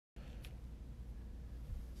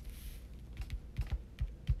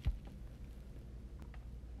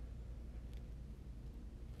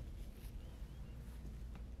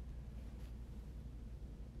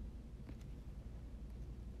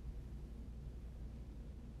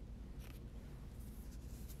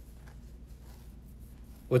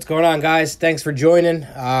What's going on, guys? Thanks for joining.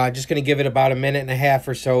 Just going to give it about a minute and a half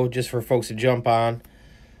or so just for folks to jump on.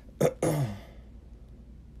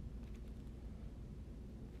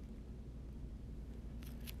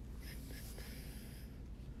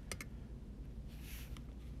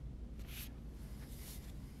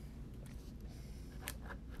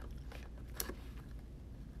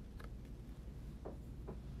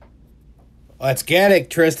 Let's get it,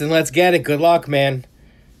 Tristan. Let's get it. Good luck, man.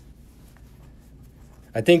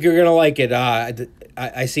 I think you're going to like it.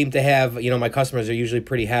 I seem to have, my customers are usually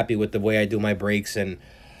pretty happy with the way I do my breaks, and,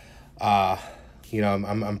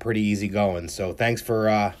 I'm pretty easygoing. So thanks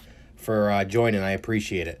for joining. I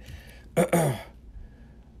appreciate it.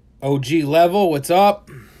 OG Level, what's up?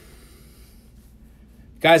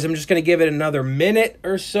 Guys, I'm just going to give it another minute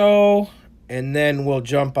or so, and then we'll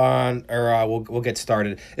jump on, or we'll get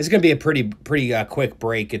started. It's going to be a pretty quick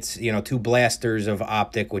break. It's, two blasters of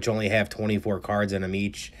Optic, which only have 24 cards in them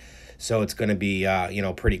each. So it's going to be,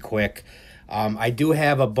 pretty quick. I do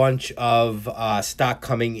have a bunch of stock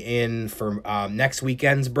coming in for next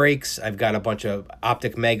weekend's breaks. I've got a bunch of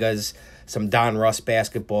Optic Megas, some Don Russ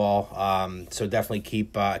basketball. So definitely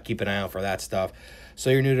keep an eye out for that stuff. So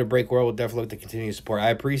you're new to the break world, we'll definitely look to continue support. I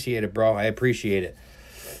appreciate it, bro. I appreciate it.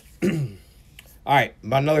 All right,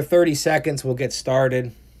 about another 30 seconds, we'll get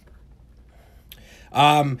started.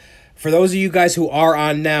 For those of you guys who are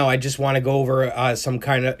on now, I just want to go over some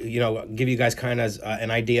kind of, give you guys kind of an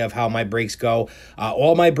idea of how my breaks go.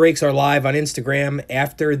 All my breaks are live on Instagram.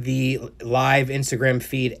 After the live Instagram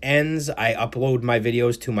feed ends, I upload my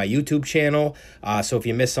videos to my YouTube channel. So if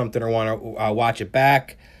you missed something or want to watch it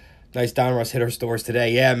back, nice Don Russ hit our stores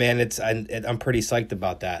today. Yeah, man, I'm pretty psyched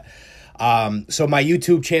about that. So my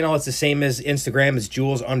YouTube channel, it's the same as Instagram. It's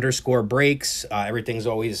Jules_breaks. Everything's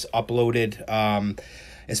always uploaded.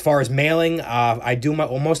 As far as mailing, I do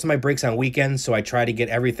most of my breaks on weekends, so I try to get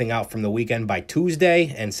everything out from the weekend by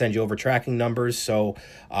Tuesday and send you over tracking numbers. So,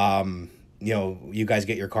 you guys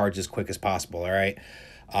get your cards as quick as possible. All right.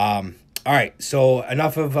 All right. So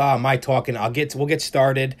enough of my talking. We'll get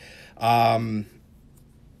started.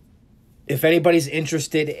 If anybody's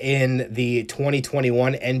interested in the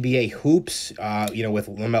 2021 NBA hoops, with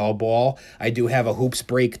LaMelo Ball, I do have a hoops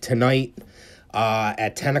break tonight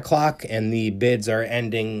at 10 o'clock, and the bids are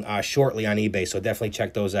ending shortly on eBay, so definitely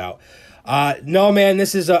check those out. No, man,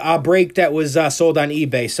 this is a break that was sold on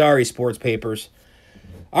eBay. Sorry, Sports Papers.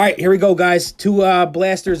 All right, here we go, guys. Two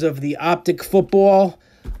blasters of the Optic football.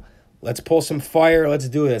 Let's pull some fire. Let's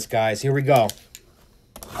do this, guys. Here we go.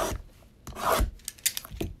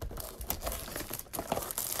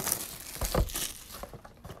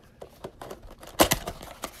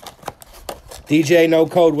 DJ No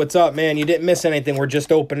Code, what's up, man? You didn't miss anything. We're just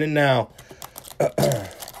opening now.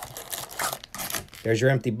 There's your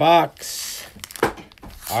empty box.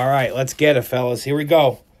 All right, let's get it, fellas. Here we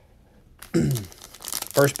go.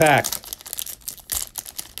 First pack.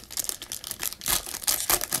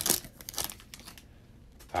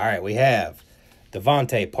 All right, we have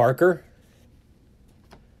Devontae Parker,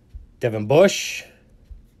 Devin Bush.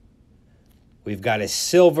 We've got a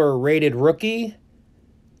silver rated rookie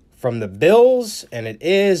from the Bills, and it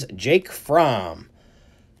is Jake Fromm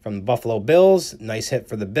from the Buffalo Bills. Nice hit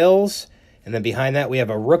for the Bills. And then behind that, we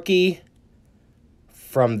have a rookie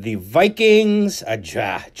from the Vikings,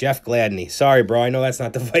 Jeff Gladney. Sorry, bro. I know that's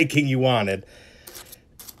not the Viking you wanted.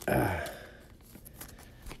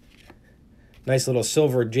 Nice little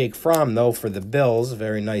silver Jake Fromm, though, for the Bills.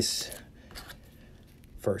 Very nice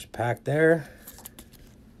first pack there.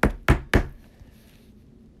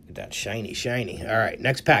 That shiny. All right,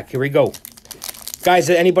 next pack. Here we go. Guys,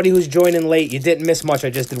 anybody who's joining late, you didn't miss much. I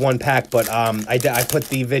just did one pack, but I put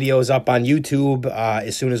the videos up on YouTube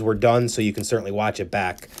as soon as we're done, so you can certainly watch it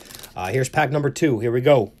back. Here's pack number 2. Here we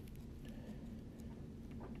go.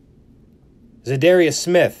 Zadarius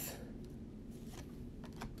Smith.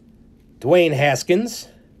 Dwayne Haskins.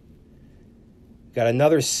 Got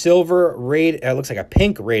another silver rated, looks like a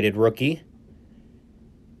pink rated rookie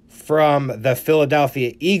from the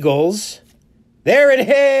Philadelphia Eagles. There it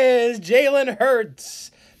is, Jalen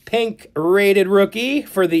Hurts. Pink rated rookie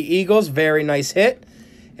for the Eagles. Very nice hit.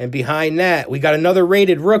 And behind that, we got another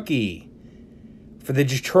rated rookie for the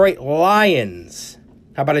Detroit Lions.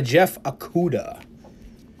 How about a Jeff Okudah?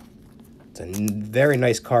 It's a very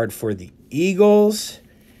nice card for the Eagles.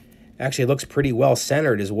 Actually, it looks pretty well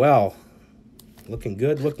centered as well. Looking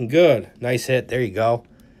good, looking good. Nice hit. There you go.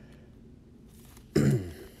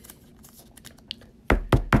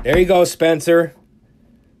 There you go, Spencer.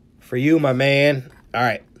 For you, my man. All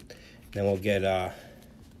right. Then we'll get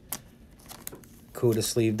Okuda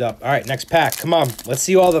sleeved up. All right, next pack. Come on. Let's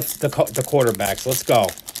see all the quarterbacks. Let's go.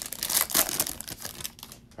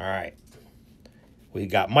 All right. We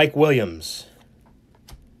got Mike Williams.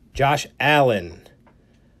 Josh Allen.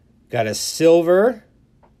 Got a silver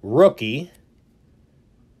rookie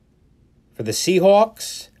for the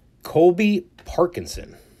Seahawks, Colby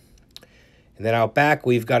Parkinson. And then out back,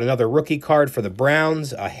 we've got another rookie card for the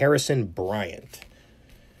Browns, Harrison Bryant.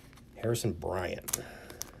 Harrison Bryant.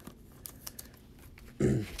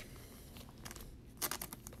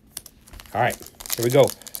 All right, here we go.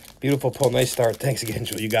 Beautiful pull, nice start. Thanks again,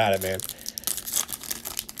 Joel. You got it, man.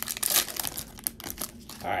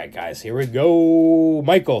 All right, guys, here we go.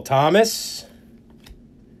 Michael Thomas.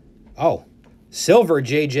 Oh, silver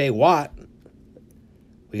J.J. Watt.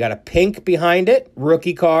 We got a pink behind it,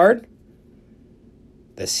 rookie card.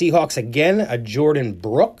 The Seahawks again, a Jordan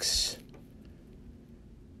Brooks.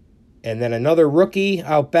 And then another rookie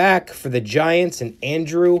out back for the Giants, and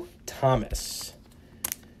Andrew Thomas.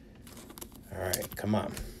 All right, come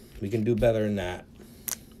on. We can do better than that.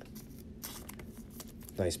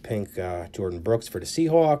 Nice pink Jordan Brooks for the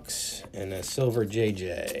Seahawks, and a silver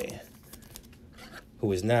JJ,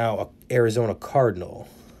 who is now an Arizona Cardinal.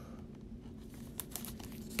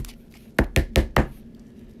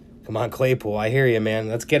 Come on, Claypool. I hear you, man.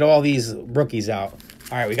 Let's get all these rookies out.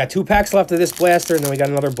 All right, we got 2 packs left of this blaster, and then we got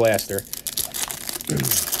another blaster.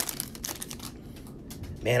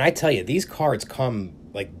 Man, I tell you, these cards come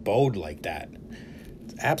like bowed like that.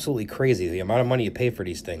 It's absolutely crazy, the amount of money you pay for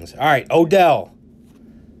these things. All right, Odell.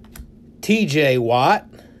 TJ Watt.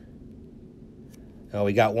 Oh,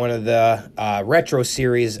 we got one of the retro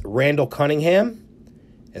series, Randall Cunningham.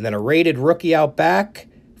 And then a rated rookie out back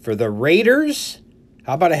for the Raiders.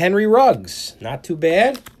 How about a Henry Ruggs? Not too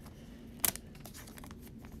bad.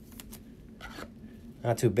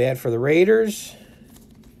 Not too bad for the Raiders.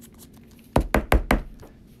 All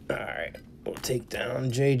right, we'll take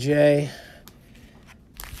down JJ.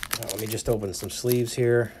 Let me just open some sleeves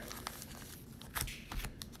here.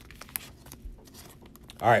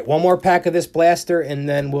 All right, one more pack of this blaster, and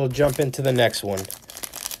then we'll jump into the next one.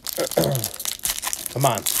 Come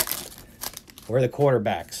on. Where are the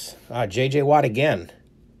quarterbacks? J.J. Watt again.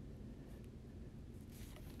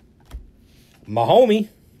 Mahomey,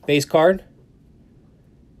 base card.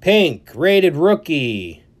 Pink, rated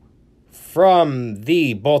rookie from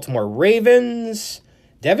the Baltimore Ravens.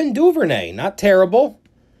 Devin Duvernay, not terrible.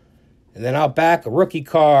 And then out back, a rookie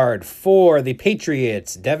card for the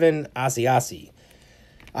Patriots, Devin Asiasi.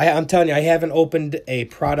 I'm telling you, I haven't opened a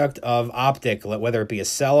product of Optic, whether it be a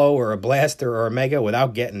Cello or a Blaster or a Mega,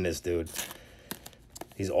 without getting this dude.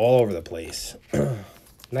 He's all over the place.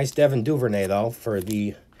 Nice Devin Duvernay, though, for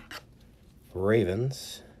the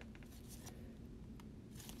Ravens.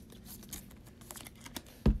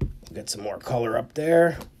 Get some more color up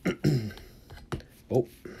there. Oh.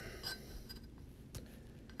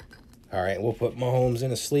 All right, we'll put Mahomes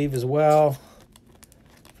in a sleeve as well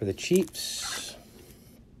for the Chiefs.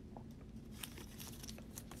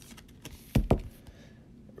 There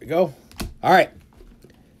we go. All right.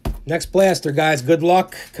 Next blaster, guys. Good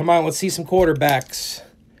luck. Come on, let's see some quarterbacks.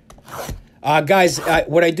 Guys,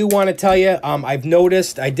 what I do want to tell you, I've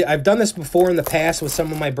noticed, I've done this before in the past with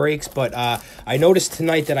some of my breaks, but I noticed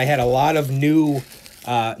tonight that I had a lot of new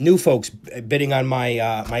folks bidding on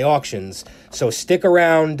my my auctions. So stick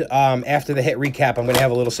around after the hit recap. I'm going to have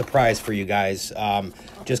a little surprise for you guys.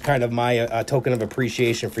 Just kind of my token of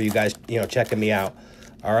appreciation for you guys, checking me out.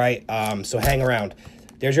 All right, so hang around.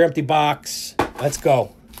 There's your empty box. Let's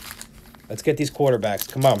go. Let's get these quarterbacks.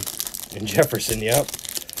 Come on. And Jefferson, yep.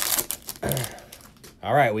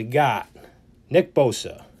 All right, we got Nick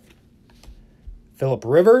Bosa, Phillip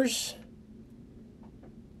Rivers,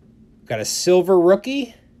 got a silver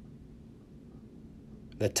rookie,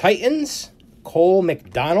 the Titans, Cole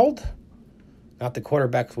McDonald, not the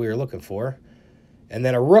quarterback we were looking for, and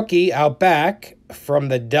then a rookie out back from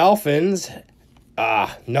the Dolphins,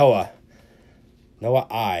 Noah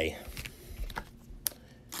I.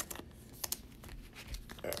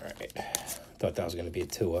 All right, thought that was going to be a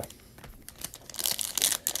Tua.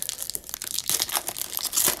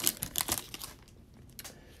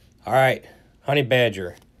 All right, Honey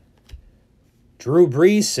Badger. Drew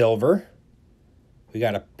Brees, silver. We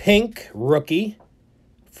got a pink rookie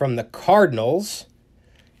from the Cardinals,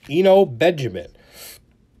 Eno Benjamin.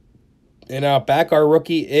 And out back, our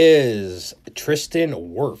rookie is Tristan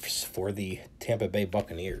Wirfs for the Tampa Bay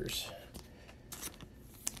Buccaneers.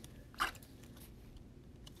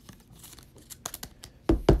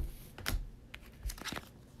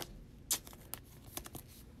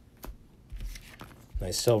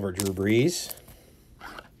 Nice silver Drew Brees.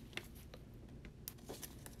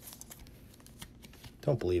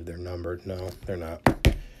 Don't believe they're numbered. No, they're not.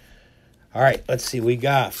 All right, let's see. We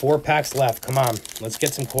got 4 packs left. Come on. Let's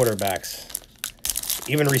get some quarterbacks.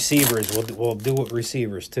 Even receivers. We'll do it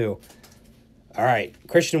receivers, too. All right.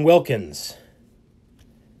 Christian Wilkins.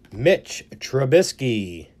 Mitch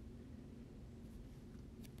Trubisky.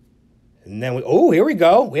 And then here we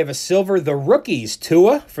go. We have a silver, the rookies.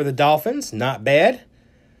 Tua for the Dolphins. Not bad.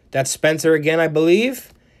 That's Spencer again, I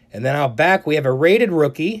believe. And then out back, we have a rated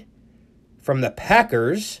rookie from the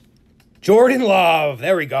Packers. Jordan Love.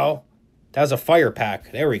 There we go. That was a fire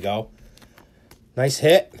pack. There we go. Nice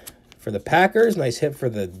hit for the Packers. Nice hit for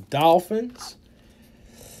the Dolphins.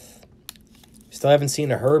 Still haven't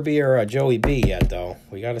seen a Herbie or a Joey B yet, though.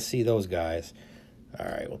 We got to see those guys. All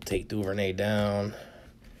right, we'll take Duvernay down.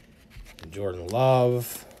 Jordan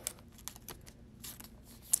Love.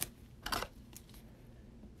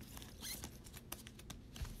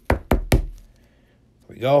 Here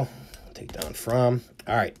we go. Take down from.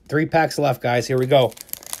 All right, 3 packs left, guys. Here we go.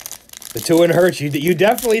 The 2 and Hurts. You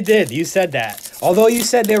definitely did. You said that. Although you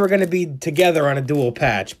said they were going to be together on a dual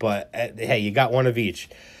patch, but hey, you got one of each.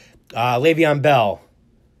 Le'Veon Bell.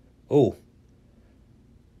 Ooh.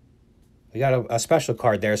 We got a special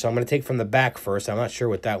card there, so I'm going to take from the back first. I'm not sure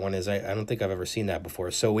what that one is. I don't think I've ever seen that before.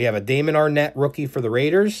 So we have a Damon Arnett rookie for the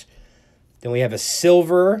Raiders. Then we have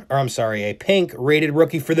a pink rated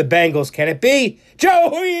rookie for the Bengals. Can it be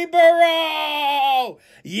Joey Burrow?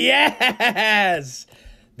 Yes!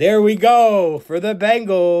 There we go for the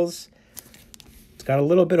Bengals. It's got a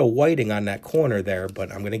little bit of whiting on that corner there,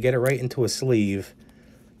 but I'm going to get it right into a sleeve.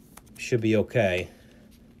 Should be okay.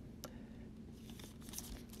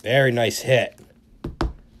 Very nice hit.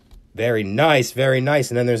 Very nice, very nice.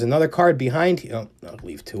 And then there's another card behind you. Oh, I'll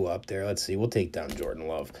leave 2 up there. Let's see. We'll take down Jordan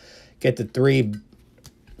Love. Get the 3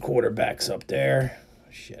 quarterbacks up there.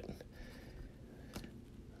 Shit.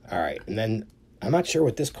 All right. And then I'm not sure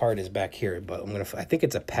what this card is back here, but I think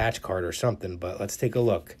it's a patch card or something, but let's take a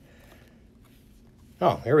look.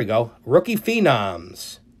 Oh, here we go. Rookie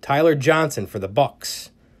Phenoms. Tyler Johnson for the Bucks.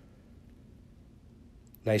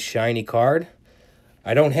 Nice shiny card.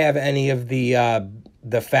 I don't have any of the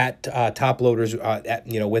fat top loaders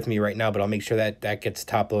with me right now, but I'll make sure that gets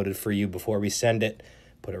top loaded for you before we send it.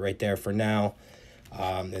 Put it right there for now.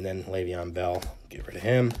 And then Le'Veon Bell, get rid of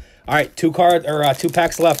him. All right, 2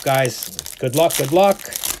 packs left, guys. Good luck, good luck.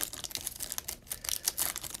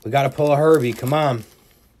 We got to pull a Herbie. Come on.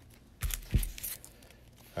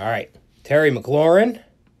 All right, Terry McLaurin.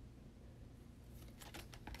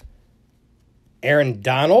 Aaron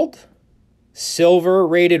Donald. Silver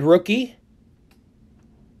rated rookie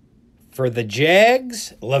for the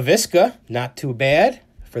Jags. LaVisca, not too bad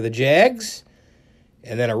for the Jags.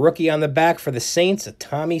 And then a rookie on the back for the Saints, a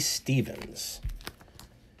Tommy Stevens.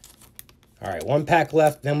 All right, 1 pack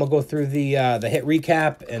left. Then we'll go through the hit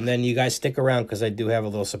recap, and then you guys stick around because I do have a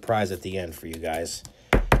little surprise at the end for you guys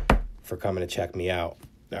for coming to check me out.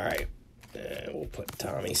 All right, and we'll put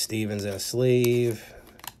Tommy Stevens in a sleeve.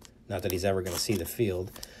 Not that he's ever going to see the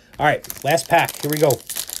field. All right, last pack. Here we go.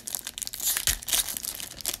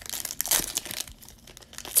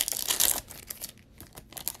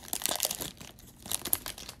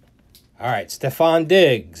 All right, Stephon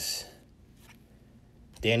Diggs.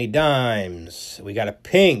 Danny Dimes. We got a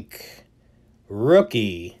pink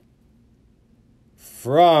rookie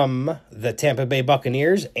from the Tampa Bay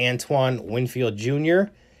Buccaneers, Antoine Winfield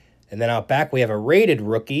Jr. And then out back, we have a rated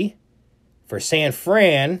rookie for San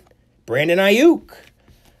Fran, Brandon Ayuk.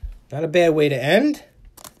 Not a bad way to end.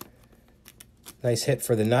 Nice hit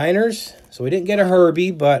for the Niners. So we didn't get a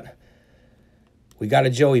Herbie, but we got a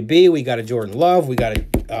Joey B. We got a Jordan Love. We got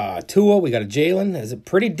a Tua. We got a Jalen. It's a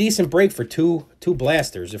pretty decent break for two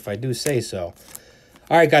blasters, if I do say so.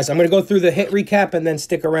 All right, guys, I'm going to go through the hit recap and then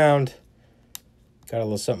stick around. Got a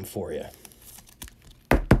little something for you.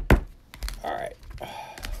 All right.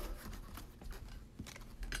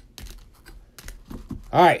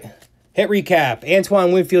 All right. Hit recap.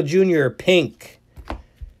 Antoine Winfield Jr., pink.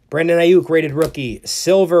 Brandon Ayuk, rated rookie.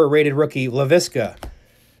 Silver, rated rookie, LaVisca.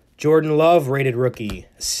 Jordan Love, rated rookie.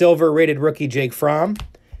 Silver, rated rookie, Jake Fromm.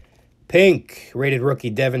 Pink, rated rookie,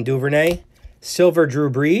 Devin Duvernay. Silver, Drew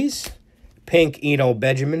Brees. Pink, Eno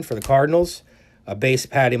Benjamin for the Cardinals. A base,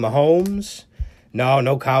 Patty Mahomes.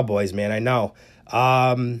 No Cowboys, man, I know.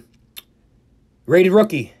 Rated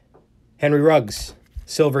rookie, Henry Ruggs.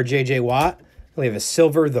 Silver, J.J. Watt. We have a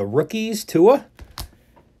silver, the rookies, Tua.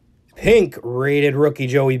 Pink, rated rookie,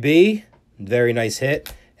 Joey B. Very nice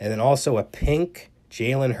hit. And then also a pink,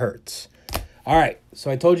 Jalen Hurts. All right, so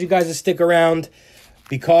I told you guys to stick around.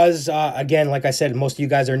 because, again, like I said, most of you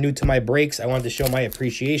guys are new to my breaks. I wanted to show my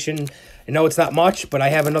appreciation. I know it's not much, but I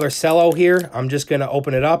have another cello here. I'm just going to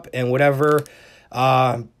open it up, and whatever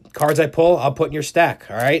cards I pull, I'll put in your stack,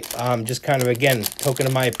 all right? Just kind of, again, token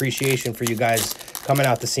of my appreciation for you guys coming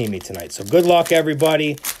out to see me tonight. So good luck,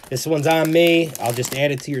 everybody. This one's on me. I'll just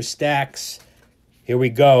add it to your stacks. Here we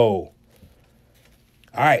go.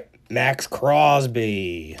 All right. Max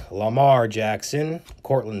Crosby, Lamar Jackson,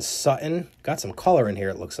 Cortland Sutton. Got some color in here,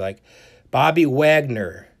 it looks like. Bobby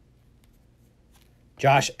Wagner.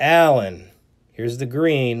 Josh Allen. Here's the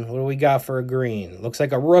green. What do we got for a green? Looks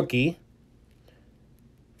like a rookie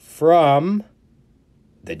from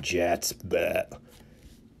the Jets. Bleh.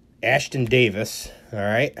 Ashton Davis. All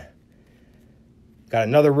right. Got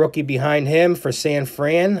another rookie behind him for San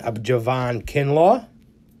Fran, Javon Kinlaw.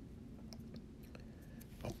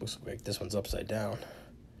 Looks like this one's upside down.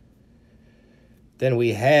 Then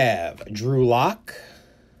we have Drew Lock,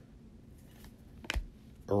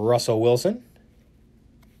 Russell Wilson,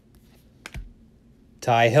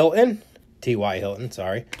 Ty Hilton, T.Y. Hilton,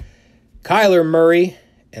 sorry, Kyler Murray,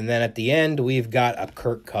 and then at the end, we've got a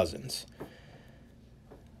Kirk Cousins.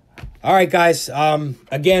 All right, guys.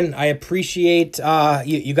 Again, I appreciate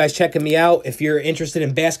you guys checking me out. If you're interested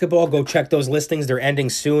in basketball, go check those listings. They're ending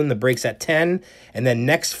soon. The break's at 10. And then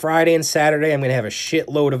next Friday and Saturday, I'm going to have a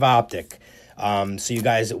shitload of Optic. So you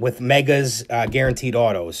guys, with Megas guaranteed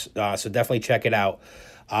autos. So definitely check it out.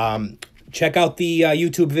 Check out the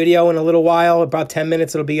YouTube video in a little while. About 10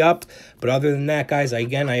 minutes, it'll be up. But other than that, guys,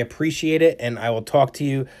 again, I appreciate it. And I will talk to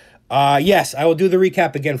you. Yes, I will do the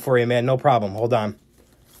recap again for you, man. No problem. Hold on.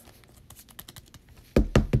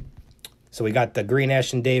 So we got the green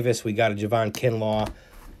Ashton Davis. We got a Javon Kinlaw.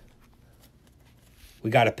 We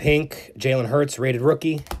got a pink Jalen Hurts, rated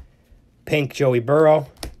rookie. Pink Joey Burrow.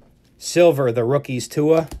 Silver, the rookies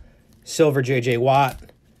Tua. Silver, J.J.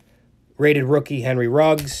 Watt. Rated rookie Henry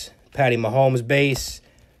Ruggs. Patty Mahomes base.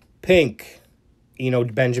 Pink, Eno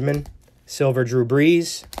Benjamin. Silver, Drew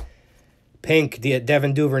Brees. Pink,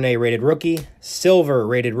 Devin Duvernay, rated rookie. Silver,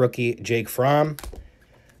 rated rookie Jake Fromm.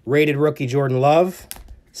 Rated rookie Jordan Love.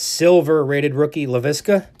 Silver rated rookie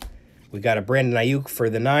LaVisca. We got a Brandon Ayuk for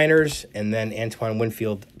the Niners, and then Antoine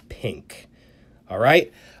Winfield pink. All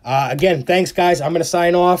right. Again, thanks, guys. I'm going to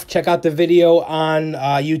sign off. Check out the video on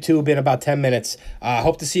YouTube in about 10 minutes.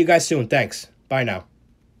 Hope to see you guys soon. Thanks. Bye now.